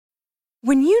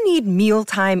When you need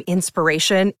mealtime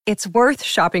inspiration, it's worth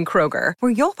shopping Kroger,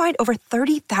 where you'll find over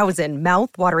 30,000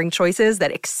 mouth-watering choices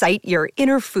that excite your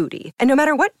inner foodie. And no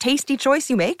matter what tasty choice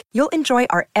you make, you'll enjoy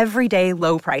our everyday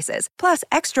low prices, plus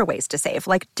extra ways to save,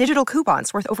 like digital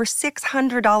coupons worth over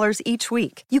 $600 each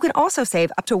week. You can also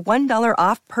save up to $1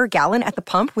 off per gallon at the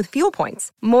pump with fuel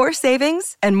points. More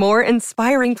savings and more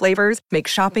inspiring flavors make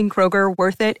shopping Kroger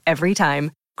worth it every time.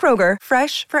 Kroger,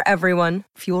 fresh for everyone.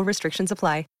 Fuel restrictions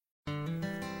apply.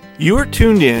 You are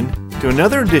tuned in to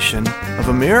another edition of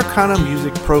Americana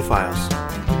Music Profiles,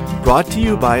 brought to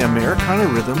you by Americana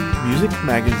Rhythm Music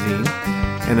Magazine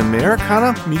and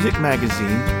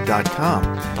AmericanaMusicMagazine.com.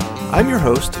 I'm your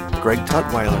host, Greg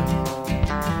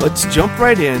Tutwiler. Let's jump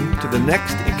right in to the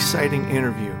next exciting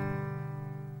interview.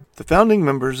 The founding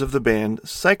members of the band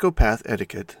Psychopath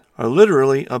Etiquette are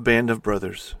literally a band of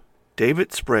brothers.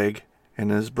 David Sprague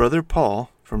and his brother Paul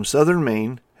from Southern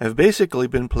Maine have basically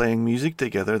been playing music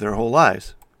together their whole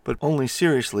lives, but only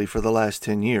seriously for the last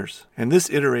 10 years. And this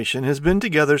iteration has been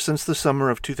together since the summer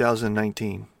of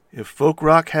 2019. If folk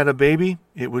rock had a baby,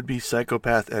 it would be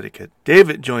Psychopath Etiquette.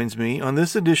 David joins me on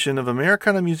this edition of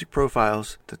Americana Music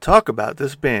Profiles to talk about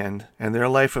this band and their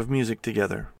life of music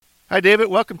together. Hi, David.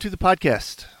 Welcome to the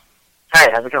podcast. Hi,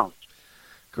 how's it going?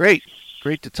 Great.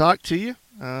 Great to talk to you.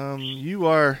 You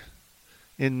are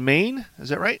in Maine, is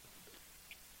that right?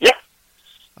 Yeah.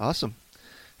 Awesome.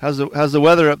 How's the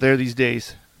weather up there these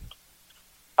days?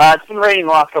 It's been raining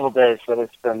the last couple of days, but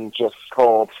it's been just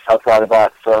cold outside of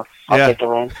that, so I'll take the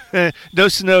rain. No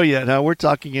snow yet, huh? We're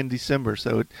talking in December,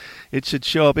 so it should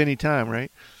show up any time,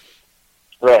 right?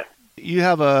 Right. You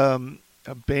have a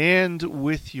band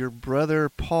with your brother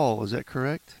Paul, is that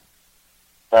correct?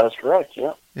 That is correct,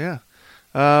 yeah. Yeah.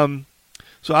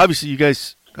 So obviously you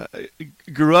guys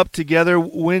grew up together.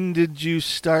 When did you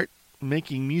start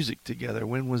making music together?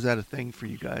 When was that a thing for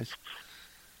you guys?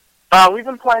 We've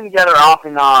been playing together off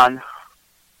and on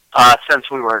since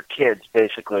we were kids,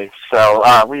 basically.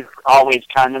 So we've always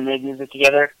kind of made music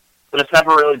together, but it's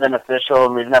never really been official,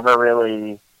 and we've never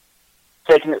really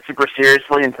taken it super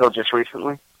seriously until just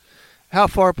recently. How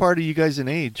far apart are you guys in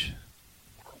age?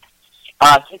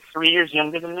 He's 3 years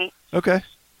younger than me. Okay.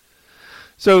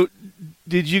 So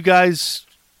did you guys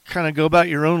kind of go about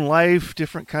your own life,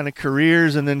 different kind of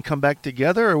careers, and then come back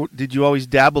together, or did you always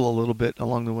dabble a little bit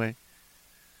along the way?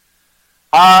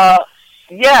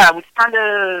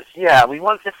 We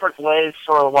went different ways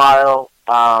for a while,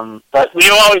 but we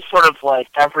always sort of, like,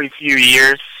 every few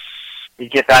years, we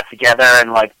get back together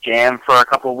and, like, jam for a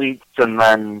couple of weeks, and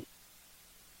then,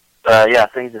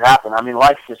 things would happen. I mean,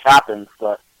 life just happens,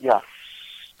 but, yeah.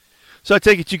 So I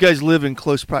take it you guys live in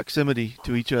close proximity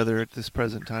to each other at this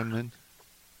present time, then?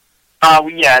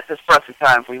 At this present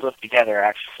time, we live together,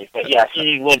 actually. But, yeah,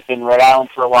 he lived in Rhode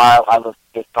Island for a while. I lived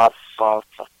in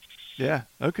Boston. Yeah,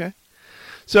 okay.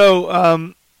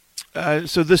 So,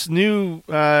 so this new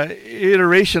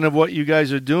iteration of what you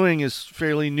guys are doing is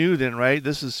fairly new then, right?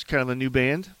 This is kind of a new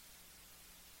band?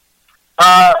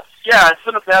 It's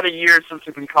been about a year since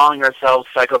we've been calling ourselves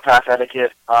Psychopath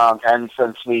Etiquette, and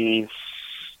since we've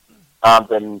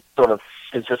been sort of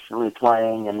consistently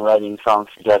playing and writing songs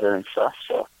together and stuff,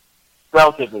 so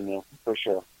relatively new, for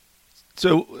sure.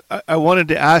 So I wanted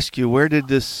to ask you, where did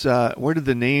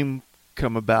the name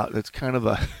come about? That's kind of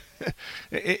a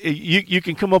you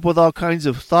can come up with all kinds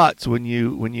of thoughts when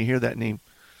you hear that name.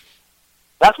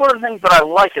 That's one of the things that I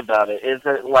like about it, is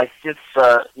that, like, it's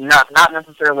not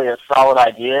necessarily a solid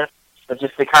idea, but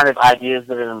just the kind of ideas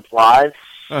that it implies.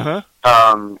 Uh-huh.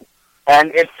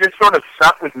 And it's just sort of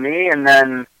stuck with me, and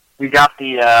then we got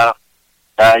the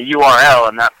URL,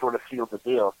 and that sort of sealed the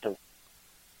deal, because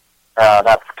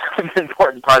that's kind of an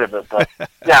important part of it. But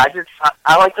yeah,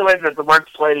 I like the way that the words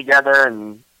play together,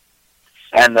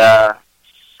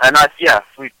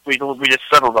 we just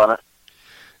settled on it.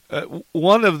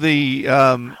 One of the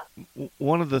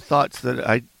thoughts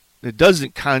that it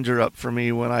doesn't conjure up for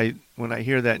me when I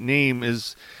hear that name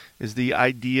is the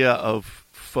idea of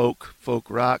folk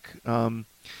rock, and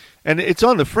it's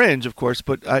on the fringe, of course.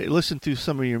 But I listened to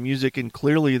some of your music, and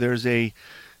clearly there's a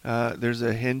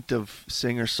hint of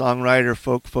singer-songwriter,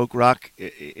 folk rock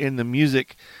in the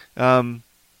music.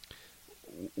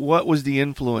 What was the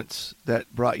influence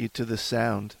that brought you to this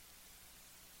sound?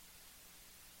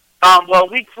 Well,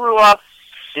 we grew up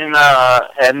and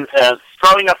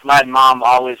growing up, my mom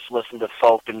always listened to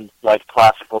folk and, like,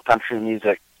 classical country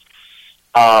music.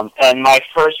 And my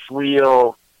first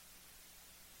real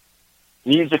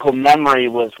musical memory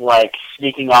was, like,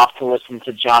 sneaking off to listen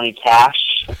to Johnny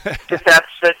Cash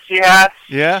cassettes that she had.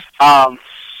 Yeah. And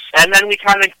then we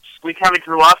kind of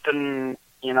grew up, and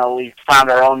we found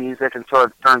our own music and sort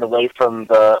of turned away from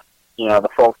the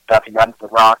folk stuff and got into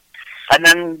rock. And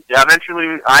then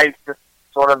eventually I just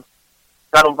sort of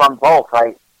settled on both.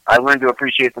 I learned to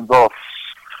appreciate them both.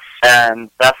 And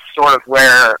that's sort of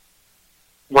where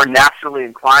we're naturally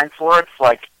inclined for it. It's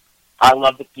like, I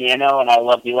love the piano and I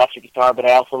love the electric guitar, but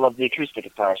I also love the acoustic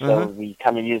guitar. So we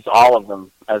kind of use all of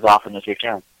them as often as we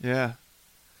can. Yeah.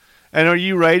 And are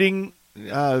you writing,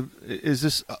 is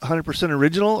this 100%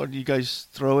 original, or do you guys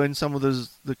throw in some of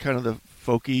the kind of the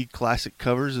folky classic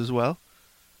covers as well?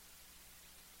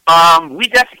 We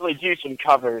definitely do some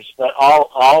covers, but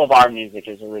all of our music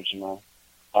is original.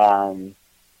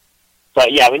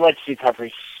 But yeah, we like to do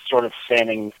covers sort of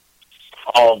spanning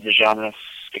all of the genres,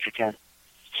 if you can.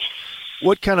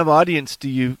 What kind of audience do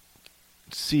you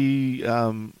see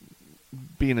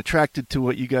being attracted to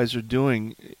what you guys are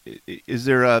doing? Is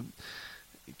there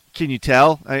can you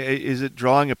tell? Is it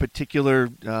drawing a particular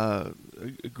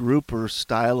group or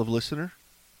style of listener?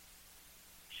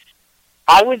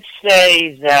 I would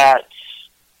say that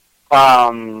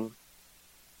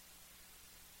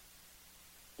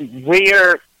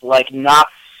we're like not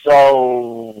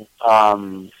so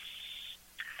far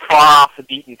off the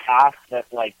beaten path that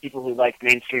like people who like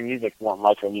mainstream music won't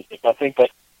like our music. I think that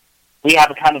we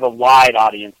have a kind of a wide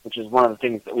audience, which is one of the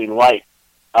things that we like.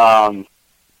 But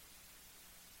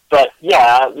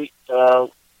yeah,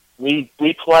 we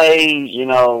play,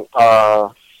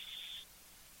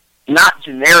 not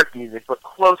generic music, but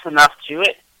close enough to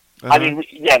it. I mean,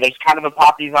 there's kind of a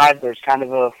poppy vibe, there's kind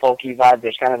of a folky vibe,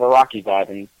 there's kind of a rocky vibe,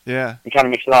 and we kind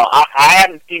of mix it all. I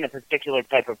haven't seen a particular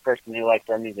type of person who likes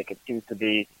our music. It seems to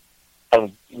be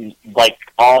like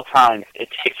all kinds. It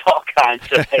takes all kinds.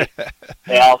 So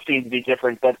they all seem to be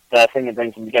different, but the thing that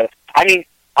brings them together. I mean,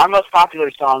 our most popular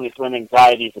song is When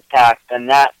Anxiety is Attacked, and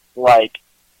that, like,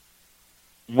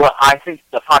 what I think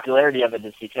the popularity of it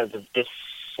is because of this,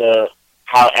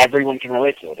 how everyone can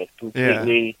relate to it. It's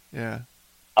completely...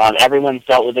 everyone's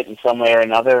dealt with it in some way or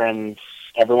another, and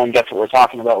everyone gets what we're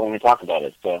talking about when we talk about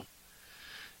it. So,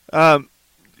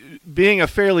 being a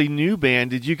fairly new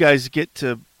band, did you guys get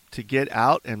to get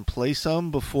out and play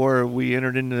some before we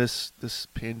entered into this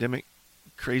pandemic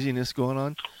craziness going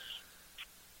on?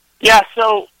 Yeah,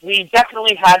 so we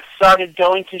definitely had started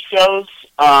going to shows.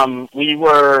 We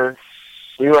were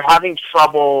having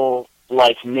trouble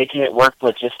like making it work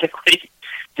logistically.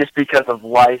 Just because of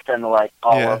life and like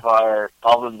all of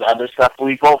the other stuff,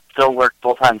 we both still work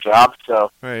full-time jobs. So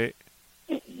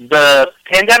the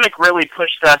pandemic really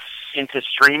pushed us into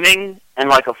streaming in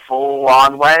like a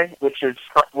full-on way, which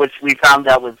we found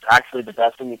out was actually the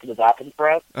best thing that could have happened for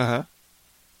us.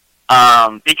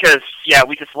 Because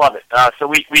we just love it. So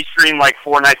we stream like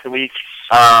 4 nights a week,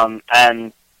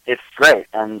 and it's great.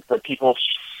 And the people,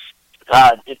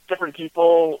 it's different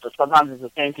people. Sometimes it's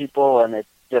the same people, and it's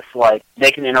just like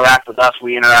they can interact with us,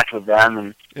 we interact with them,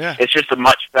 and it's just a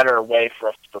much better way for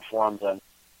us to perform than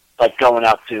like going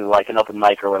out to like an open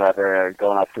mic or whatever, or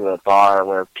going out to a bar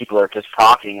where people are just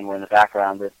talking and we're in the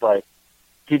background. It's like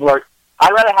I'd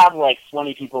rather have like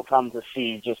 20 people come to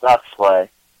see just us play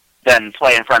than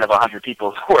play in front of 100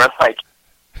 people who are like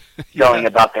going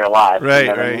about their lives. Right, you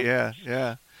know what I mean?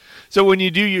 Yeah. So when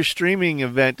you do your streaming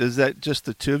event, is that just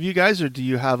the two of you guys, or do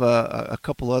you have a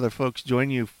couple other folks join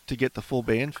you to get the full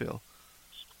band feel?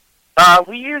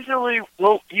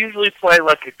 We'll usually play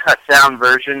like a cut down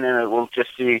version, and it will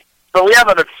just be. But we have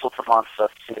other people come on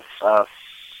stuff too.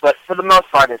 But for the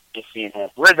most part, it's just me and him.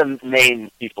 We're the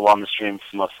main people on the stream for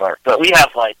the most part. But we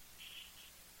have like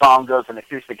bongos and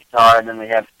acoustic guitar, and then we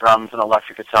have drums and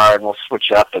electric guitar, and we'll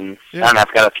switch up. And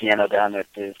I've got a piano down there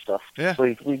too. So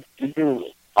we do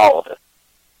all of it.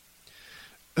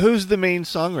 Who's the main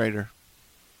songwriter?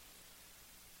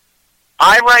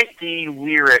 I write the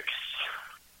lyrics,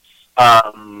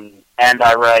 and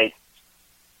I write.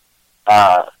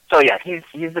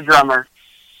 He's the drummer.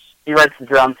 He writes the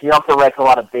drums. He also writes a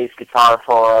lot of bass guitar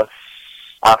for us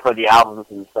for the albums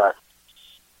and such.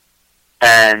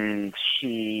 And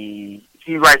he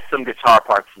writes some guitar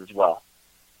parts as well.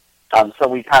 So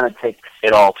we kind of take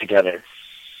it all together.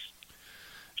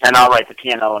 And I'll write the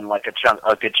piano and like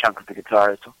a good chunk of the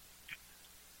guitar.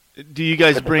 Do you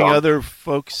guys bring other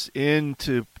folks in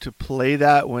to play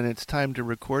that when it's time to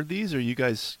record these, or are you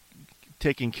guys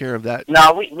taking care of that?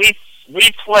 No,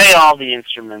 we play all the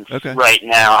instruments right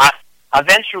now.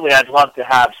 Eventually, I'd love to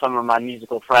have some of my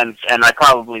musical friends, and I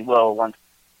probably will once,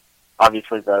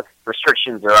 obviously, the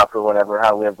restrictions are up or whatever,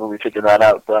 however we figure that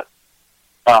out. But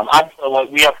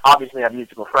we obviously have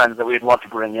musical friends that we'd love to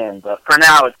bring in, but for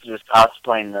now, it's just us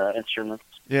playing the instruments.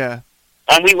 Yeah.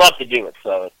 And we love to do it,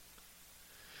 so.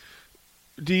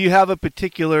 Do you have a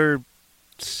particular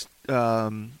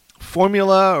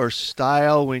formula or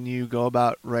style when you go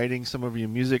about writing some of your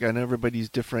music? I know everybody's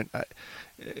different.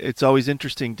 It's always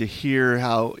interesting to hear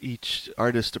how each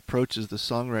artist approaches the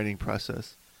songwriting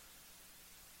process.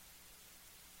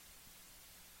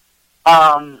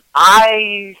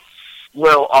 I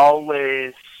will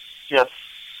always just...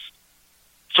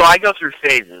 So I go through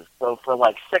phases. So for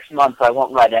like 6 months, I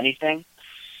won't write anything.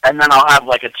 And then I'll have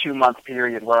like a 2-month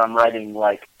period where I'm writing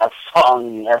like a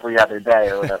song every other day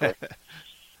or whatever.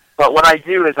 But what I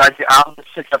do is I'll just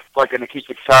pick up like an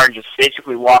acoustic guitar and just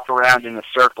basically walk around in a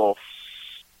circle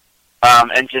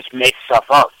and just make stuff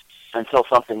up until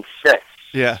something sticks.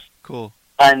 Yeah, cool.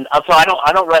 And so I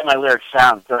don't write my lyrics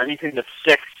down. So anything that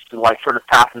sticks like sort of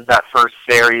passes that first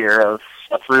barrier of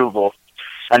approval.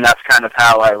 And that's kind of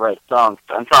how I write songs.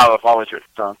 That's how I've always written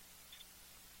songs.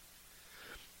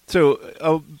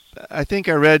 So I think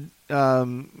I read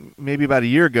maybe about a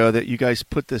year ago that you guys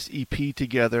put this EP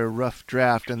together, Rough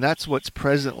Draft, and that's what's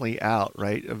presently out,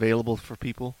 right? Available for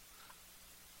people?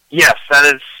 Yes,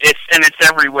 that is. It's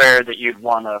everywhere that you'd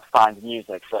want to find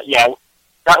music. So yeah,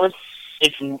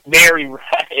 it's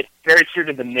very true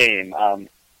to the name.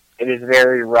 It is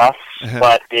very rough,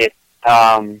 but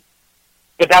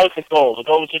but that was the goal. The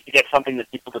goal was just to get something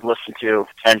that people could listen to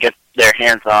and get their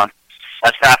hands on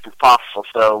as fast as possible.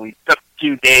 So we took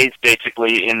 2 days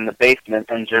basically in the basement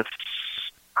and just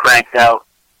cranked out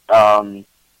the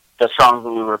songs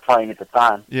that we were playing at the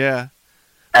time. Yeah.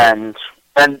 But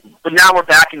now we're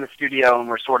back in the studio and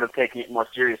we're sort of taking it more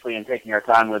seriously and taking our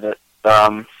time with it.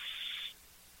 But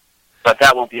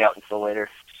that won't be out until later,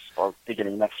 or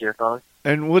beginning next year probably.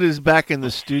 And what does back in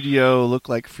the studio look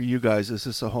like for you guys? Is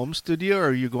this a home studio, or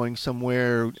are you going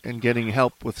somewhere and getting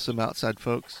help with some outside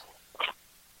folks?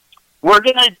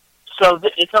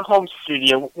 It's a home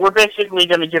studio. We're basically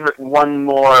going to give it one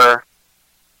more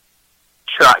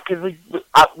try, because we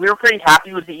were pretty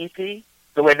happy with the EP,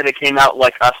 the way that it came out,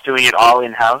 like us doing it all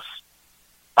in-house.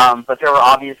 But there were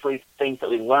obviously things that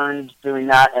we learned doing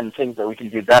that and things that we can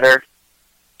do better.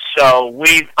 So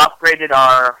we've upgraded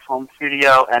our home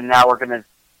studio, and now we're going to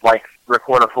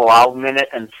record a full album in it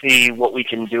and see what we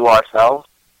can do ourselves.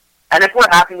 And if we're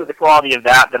happy with the quality of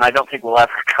that, then I don't think we'll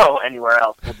ever go anywhere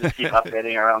else. We'll just keep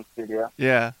updating our own studio.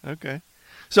 Yeah, okay.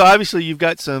 So obviously you've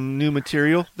got some new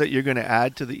material that you're going to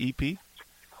add to the EP?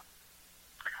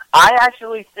 I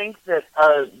actually think that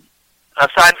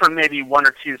aside from maybe 1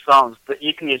 or 2 songs, the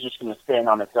EP is just going to stand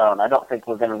on its own. I don't think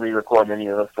we're going to re-record any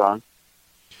of those songs.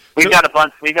 We've got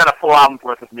a full album's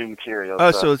worth of new material.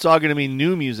 Oh, so it's all going to be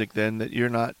new music then that you're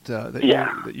not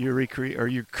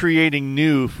you're creating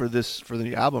new for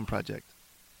the album project.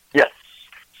 Yes.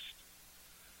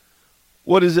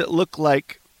 What does it look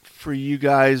like for you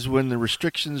guys when the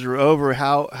restrictions are over?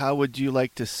 How would you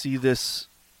like to see this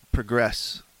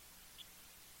progress?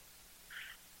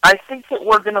 I think that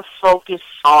we're going to focus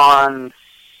on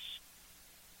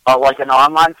an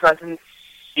online presence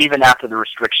even after the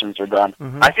restrictions are done.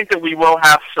 Mm-hmm. I think that we will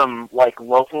have some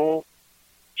local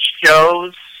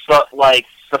shows, but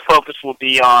the focus will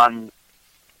be on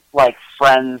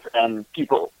friends and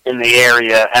people in the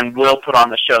area, and we'll put on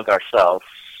the shows ourselves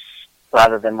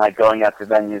rather than going out to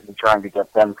venues and trying to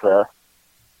get them to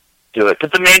do it.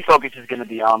 But the main focus is going to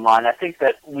be online. I think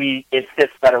that it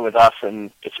fits better with us,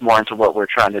 and it's more into what we're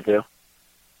trying to do.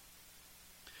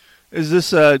 Is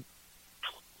this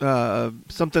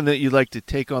something that you'd like to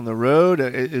take on the road?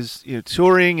 Is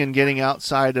touring and getting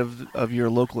outside of your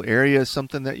local area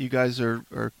something that you guys are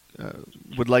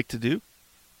would like to do?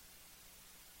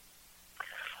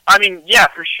 I mean, yeah,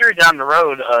 for sure. Down the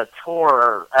road, a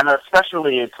tour, and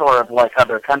especially a tour of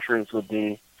other countries, would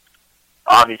be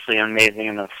obviously amazing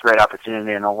and a great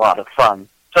opportunity and a lot of fun.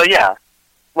 So yeah,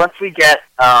 once we get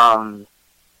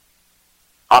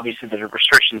obviously the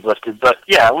restrictions lifted, but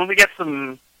yeah, when we get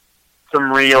some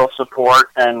real support,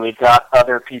 and we've got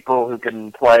other people who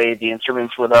can play the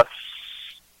instruments with us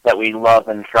that we love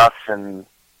and trust, and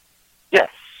yes,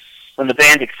 when the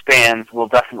band expands, we'll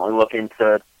definitely look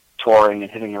into touring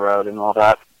and hitting the road and all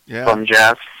that fun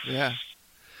jazz. Yeah.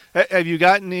 Have you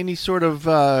gotten any sort of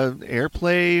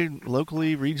airplay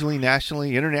locally, regionally,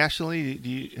 nationally,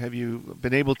 internationally? Have you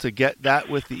been able to get that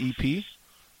with the EP?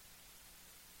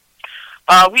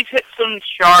 We've hit some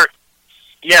charts,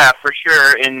 yeah, for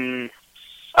sure, in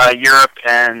Europe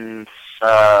and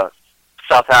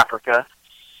South Africa.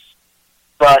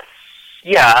 But,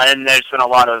 yeah, and there's been a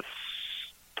lot of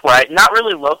play. Not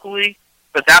really locally,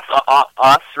 but that's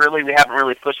us, really. We haven't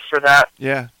really pushed for that.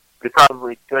 Yeah. We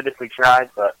probably could if we tried,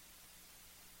 but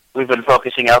we've been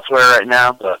focusing elsewhere right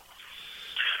now. But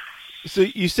So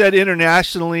you said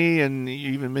internationally, and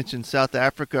you even mentioned South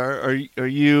Africa. Are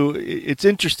you? It's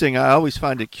interesting. I always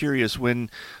find it curious when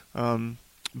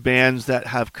bands that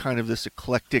have kind of this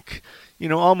eclectic,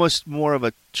 almost more of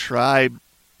a tribe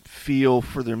feel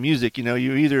for their music. You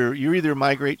either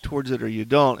migrate towards it or you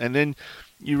don't, and then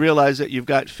you realize that you've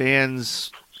got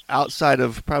fans outside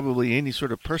of probably any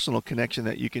sort of personal connection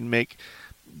that you can make.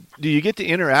 Do you get to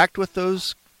interact with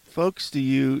those folks? Can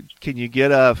you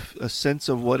get a sense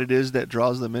of what it is that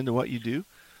draws them into what you do?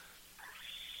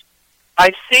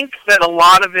 I think that a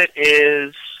lot of it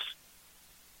is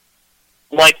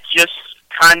like just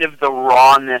kind of the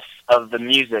rawness of the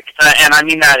music, and I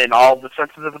mean that in all the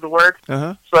senses of the word.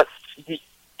 Uh-huh. But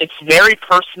it's very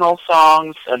personal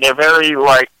songs, and they're very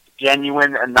like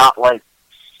genuine, and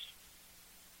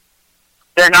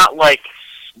they're not like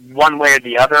one way or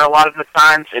the other. A lot of the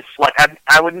times, it's like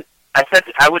I would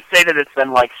say that it's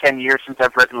been like 10 years since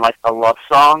I've written like a love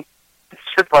song. It's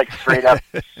just like straight up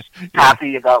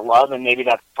happy about love, and maybe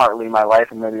that's partly my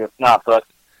life, and maybe it's not. But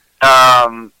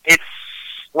it's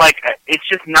like it's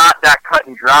just not that cut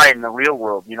and dry in the real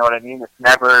world. You know what I mean? It's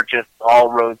never just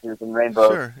all roses and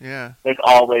rainbows. Sure, yeah. There's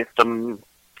always some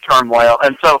turmoil,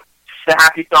 and so the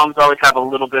happy songs always have a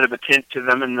little bit of a tint to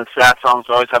them, and the sad songs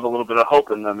always have a little bit of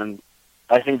hope in them. And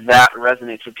I think that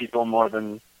resonates with people more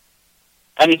than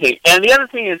anything. And the other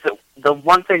thing is that the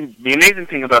amazing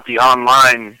thing about the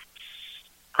online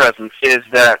presence is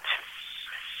that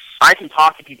I can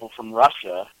talk to people from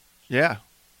Russia. Yeah.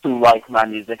 Who like my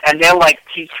music, and they'll like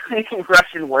teach me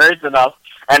Russian words enough,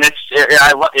 and it's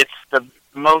the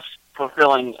most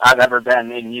fulfilling I've ever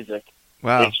been in music.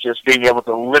 Wow. It's just being able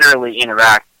to literally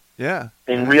interact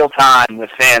in real time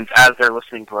with fans as they're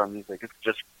listening to our music.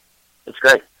 It's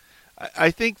great.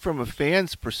 I think from a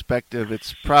fan's perspective,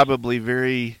 it's probably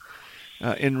very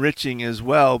enriching as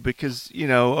well, because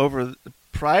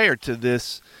prior to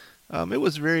this, it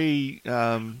was very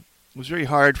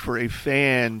hard for a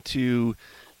fan to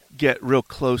get real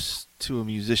close to a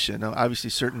musician. Now, obviously,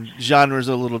 certain genres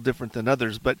are a little different than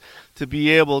others, but to be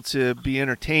able to be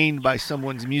entertained by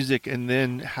someone's music and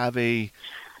then have a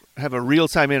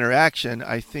real-time interaction,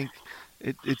 I think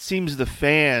it seems the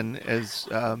fan as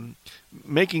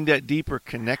making that deeper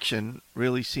connection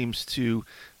really seems to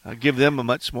give them a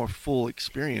much more full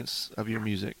experience of your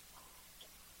music.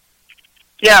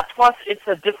 Yeah, plus it's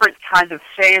a different kind of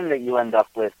fan that you end up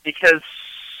with, because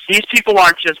these people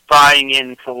aren't just buying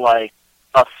into like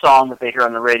a song that they hear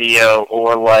on the radio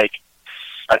or like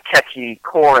a catchy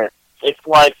chorus. It's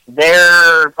like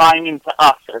they're buying into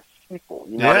us as people.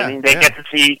 You know what I mean? They get to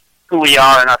see who we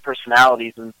are and our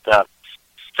personalities and stuff.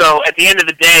 So at the end of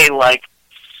the day, like,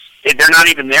 they're not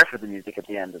even there for the music at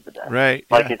the end of the day. Right.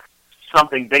 Like, it's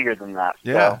something bigger than that.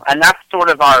 Yeah. So, and that's sort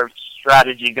of our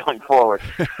strategy going forward.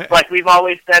 Like, we've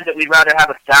always said that we'd rather have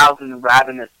 1,000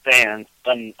 ravenous fans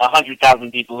than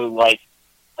 100,000 people who like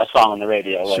a song on the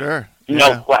radio. Like, sure.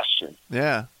 No question.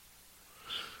 Yeah.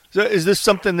 So is this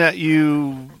something that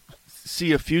you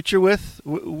see a future with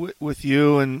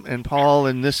you and Paul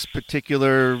in this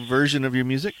particular version of your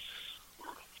music?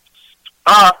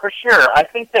 For sure. I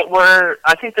think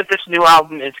that this new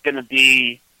album is going to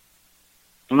be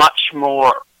much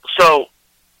more. So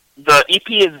the EP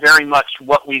is very much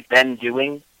what we've been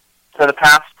doing for the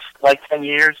past 10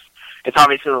 years. It's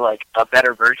obviously like a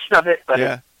better version of it, but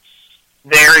it's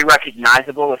very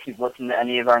recognizable if you've listened to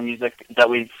any of our music that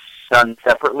we've done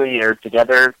separately or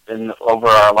together over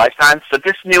our lifetimes. But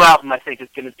this new album, I think, is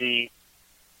going to be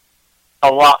a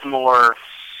lot more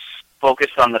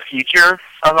focused on the future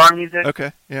of our music.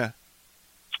 Okay, yeah.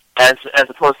 As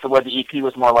opposed to where the EP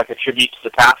was more like a tribute to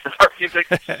the past of our music.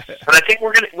 But I think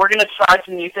we're gonna try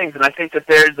some new things, and I think that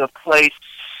there's a place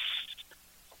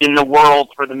in the world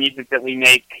for the music that we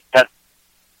make that's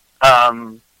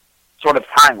sort of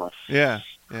timeless. Yeah,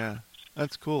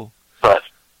 that's cool. But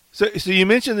so you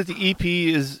mentioned that the EP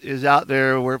is out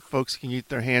there where folks can get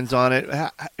their hands on it.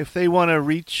 If they want to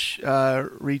reach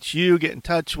you, get in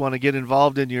touch, want to get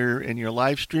involved in your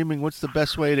live streaming, what's the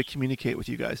best way to communicate with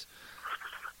you guys?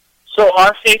 So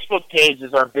our Facebook page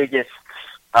is our biggest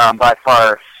by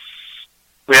far.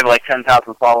 We have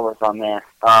 10,000 followers on there.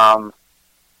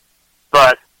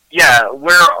 But yeah,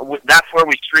 that's where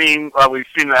we stream. We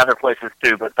stream at other places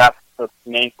too, but that's the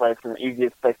main place and the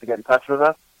easiest place to get in touch with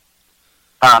us.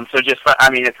 So just,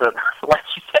 it's a, like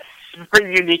you said, it's a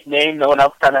pretty unique name. No one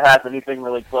else kind of has anything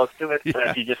really close to it. So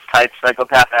if you just type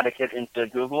Psychopath Etiquette into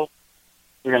Google,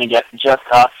 you're going to get just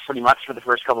us pretty much for the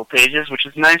first couple pages, which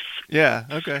is nice. Yeah,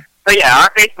 okay. But yeah, our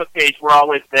Facebook page, we're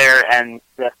always there, and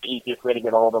that's the easiest way to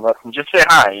get a hold of us. And just say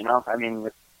hi,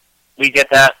 we get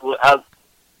that.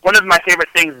 one of my favorite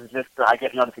things is just I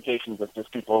get notifications of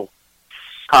just people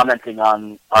commenting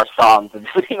on our songs and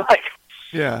being like,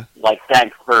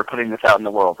 thanks for putting this out in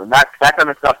the world. And that kind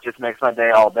of stuff just makes my day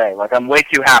all day. Like, I'm way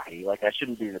too happy. Like, I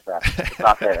shouldn't be this happy. It's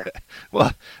not fair.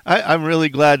 Well, I'm really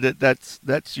glad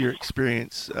that's your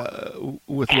experience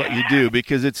with what you do,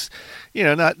 because it's,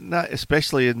 not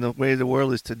especially in the way the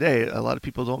world is today. A lot of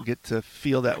people don't get to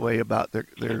feel that way about their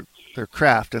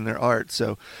craft and their art.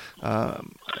 So,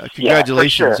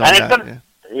 congratulations on that.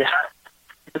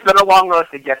 It's been a long road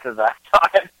to get to that.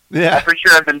 I for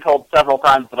sure have been told several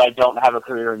times that I don't have a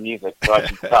career in music, so I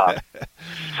should stop.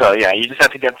 So you just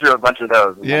have to get through a bunch of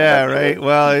those. Yeah, right.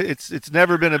 Well, it's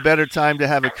never been a better time to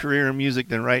have a career in music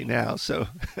than right now. So,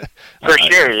 for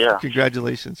sure, yeah.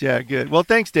 Congratulations. Yeah, good. Well,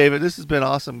 thanks, David. This has been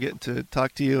awesome getting to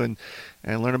talk to you and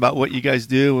learn about what you guys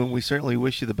do, and we certainly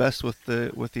wish you the best with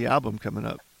the album coming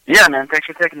up. Yeah, man. Thanks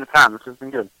for taking the time. This has been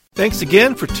good. Thanks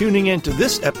again for tuning in to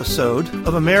this episode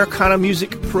of Americana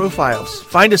Music Profiles.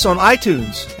 Find us on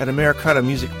iTunes at Americana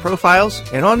Music Profiles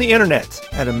and on the internet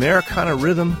at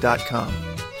AmericanaRhythm.com.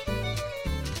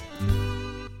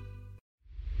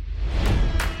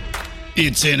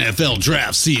 It's NFL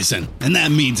draft season, and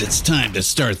that means it's time to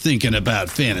start thinking about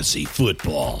fantasy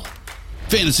football.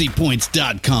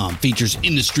 FantasyPoints.com features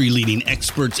industry-leading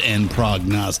experts and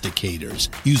prognosticators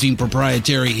using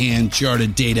proprietary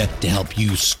hand-charted data to help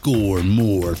you score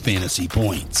more fantasy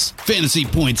points.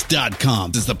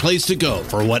 FantasyPoints.com is the place to go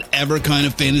for whatever kind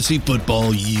of fantasy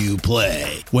football you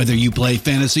play. Whether you play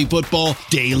fantasy football,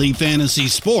 daily fantasy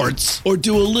sports, or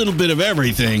do a little bit of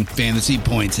everything, Fantasy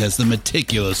Points has the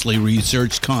meticulously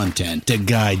researched content to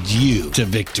guide you to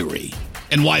victory.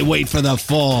 And why wait for the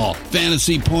fall?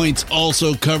 Fantasy Points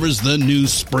also covers the new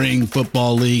spring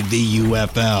football league, the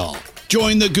UFL.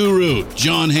 Join the guru,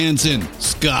 John Hansen,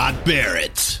 Scott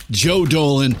Barrett, Joe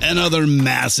Dolan, and other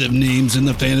massive names in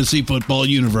the fantasy football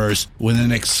universe with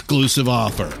an exclusive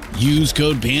offer. Use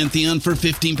code Pantheon for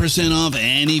 15% off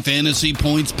any Fantasy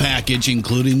Points package,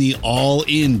 including the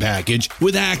all-in package,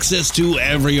 with access to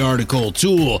every article,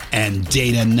 tool, and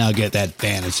data nugget that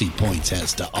Fantasy Points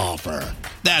has to offer.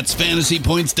 That's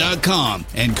FantasyPoints.com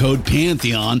and code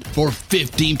Pantheon for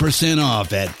 15%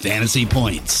 off at Fantasy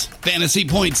Points.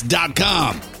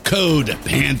 FantasyPoints.com, code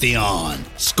Pantheon.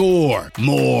 Score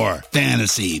more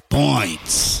fantasy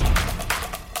points.